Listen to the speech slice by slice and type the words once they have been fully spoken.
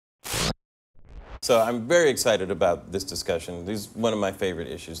So I'm very excited about this discussion. This is one of my favorite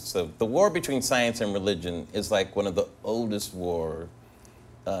issues. So the war between science and religion is like one of the oldest wars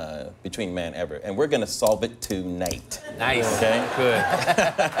between man ever, and we're going to solve it tonight. Nice. Okay? Good.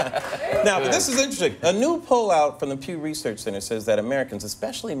 Now, but this is interesting. A new poll out from the Pew Research Center says that Americans,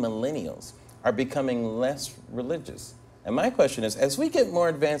 especially millennials, are becoming less religious. And my question is, as we get more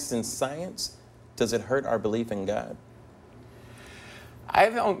advanced in science, does it hurt our belief in God? I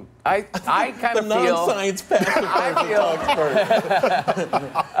kind of the feel. non-science pastor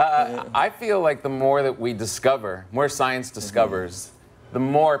I feel like the more that we discover, more science discovers, the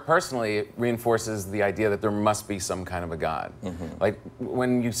more personally it reinforces the idea that there must be some kind of a God. Like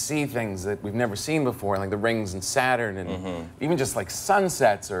when you see things that we've never seen before, like the rings in Saturn, and even just like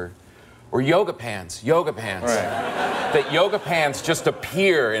sunsets or yoga pants. Right. That yoga pants just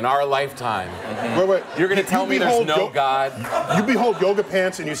appear in our lifetime. Wait. You're going to tell me there's no God? You behold yoga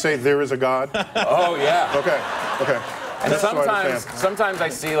pants and you say there is a God? Oh, yeah. Okay. And sometimes I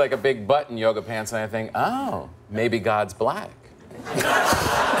see like a big butt in yoga pants and I think, oh, maybe God's black.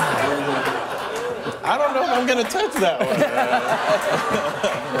 I don't know if I'm going to touch that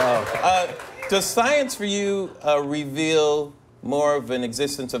one. Does science for you reveal more of an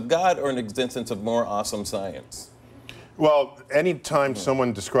existence of God or an existence of more awesome science? Well, anytime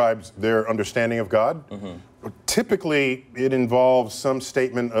someone describes their understanding of God, typically it involves some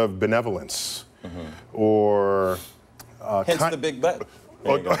statement of benevolence or... Hence the big butt.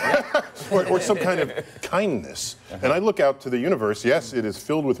 or some kind of kindness. And I look out to the universe, yes, it is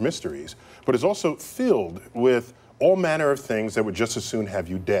filled with mysteries, but it's also filled with all manner of things that would just as soon have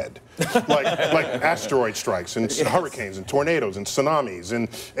you dead. like asteroid strikes and hurricanes and tornadoes and tsunamis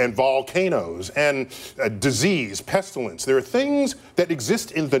and volcanoes and disease, pestilence. There are things that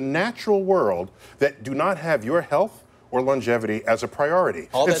exist in the natural world that do not have your health or longevity as a priority.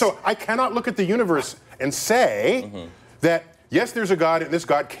 And so I cannot look at the universe and say that, yes, there's a God and this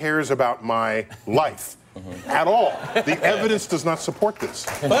God cares about my life. At all. The evidence does not support this.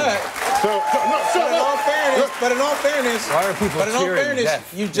 But in all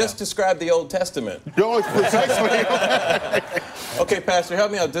fairness, you just described the Old Testament. No, precisely. Okay, Pastor,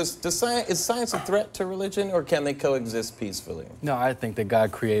 help me out. Is science a threat to religion, or can they coexist peacefully? No, I think that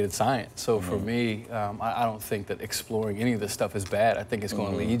God created science. So for me, I don't think that exploring any of this stuff is bad. I think it's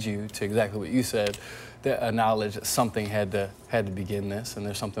going to lead you to exactly what you said, a knowledge that something had to begin this, and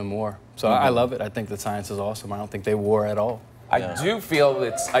there's something more. So I love it. I think that science is awesome. I don't think they war at all. I do feel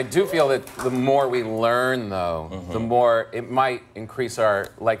that the more we learn, though, the more it might increase our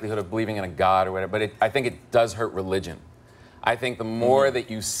likelihood of believing in a God or whatever. But I think it does hurt religion. I think the more that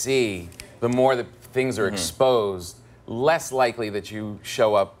you see, the more that things are exposed, less likely that you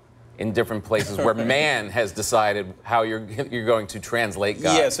show up in different places where man has decided how you're going to translate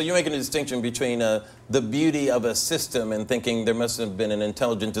God. Yeah, so you're making a distinction between the beauty of a system and thinking there must have been an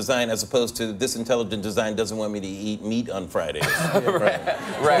intelligent design, as opposed to this intelligent design doesn't want me to eat meat on Fridays.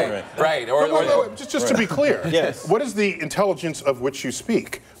 Right. Or just to be clear, yes. What is the intelligence of which you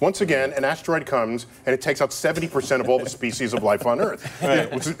speak? Once again, an asteroid comes and it takes out 70% of all the species of life on Earth.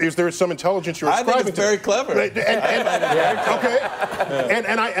 Is there some intelligence you're ascribing to? I think it's very clever.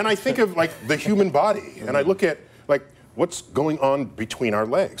 And I think of like the human body, and I look at like what's going on between our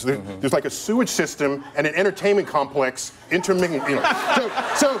legs. There's like a sewage system and an entertainment complex intermingling.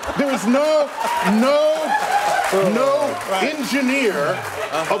 So there is no engineer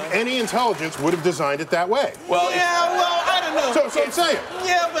of any intelligence would have designed it that way. I don't know. So I'm saying.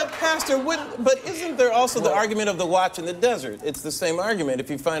 Yeah, but Pastor, but isn't there also the argument of the watch in the desert? It's the same argument. If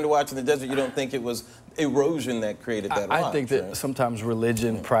you find a watch in the desert, you don't think it was erosion that created that watch. I think that sometimes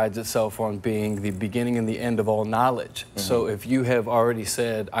religion prides itself on being the beginning and the end of all knowledge. So if you have already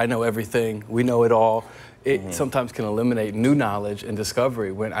said, I know everything, we know it all, it sometimes can eliminate new knowledge and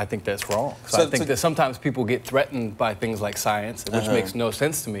discovery, when I think that's wrong. So I think that sometimes people get threatened by things like science, which makes no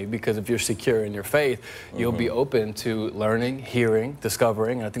sense to me, because if you're secure in your faith, you'll be open to learning, hearing,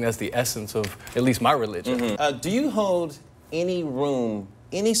 discovering, and I think that's the essence of at least my religion. Do you hold any room,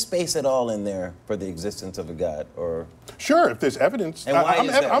 any space at all in there for the existence of a God? Or sure, if there's evidence. And why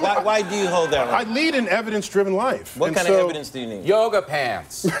is that? Why do you hold that? I lead an evidence-driven life. What kind of evidence do you need? Yoga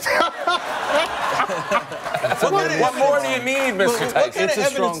pants. What more do you need, Mr. Tyson? What kind of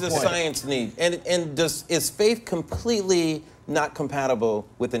evidence does science need? And is faith completely not compatible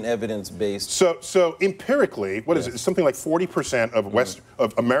with an evidence-based? So empirically, what is it? Something like 40%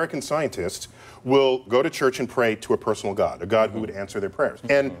 of American scientists will go to church and pray to a personal God, a God who would answer their prayers.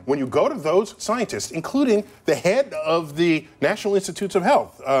 And when you go to those scientists, including the head of the National Institutes of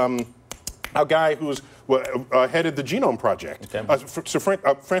Health, a guy who's headed the Genome Project, Okay. Sir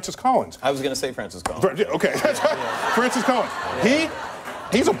Francis Collins. I was going to say Francis Collins. Okay, Francis Collins.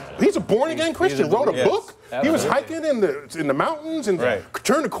 He's a born-again Christian. Wrote a book. He was hiking in the mountains and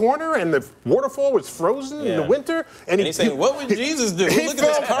turned a corner, and the waterfall was frozen in the winter. And he's saying, "What would Jesus do? Look at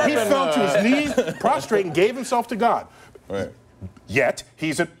this carbon." He fell to his knees, prostrate, and gave himself to God. Right. Yet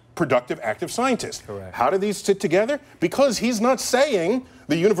he's a productive, active scientist. Correct. How do these sit together? Because he's not saying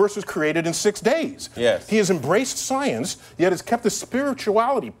the universe was created in 6 days. Yes. He has embraced science, yet has kept the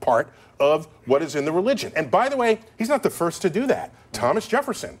spirituality part of what is in the religion. And by the way, he's not the first to do that. Thomas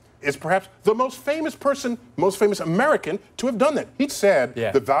Jefferson is perhaps the most famous person, most famous American to have done that. He said,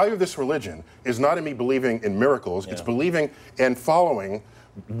 the value of this religion is not in me believing in miracles, it's believing and following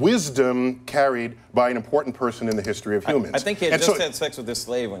wisdom carried by an important person in the history of humans. I think he had just had sex with this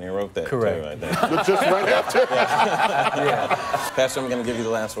slave when he wrote that. Correct. Too, I think. Just right after. Pastor, I'm going to give you the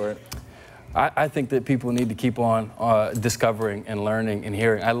last word. I think that people need to keep on discovering and learning and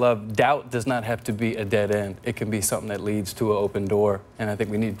hearing. I love doubt does not have to be a dead end. It can be something that leads to an open door. And I think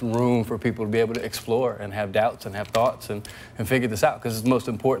we need room for people to be able to explore and have doubts and have thoughts and figure this out. Because it's the most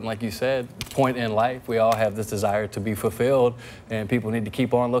important, like you said, point in life. We all have this desire to be fulfilled, and people need to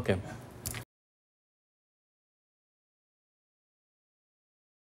keep on looking.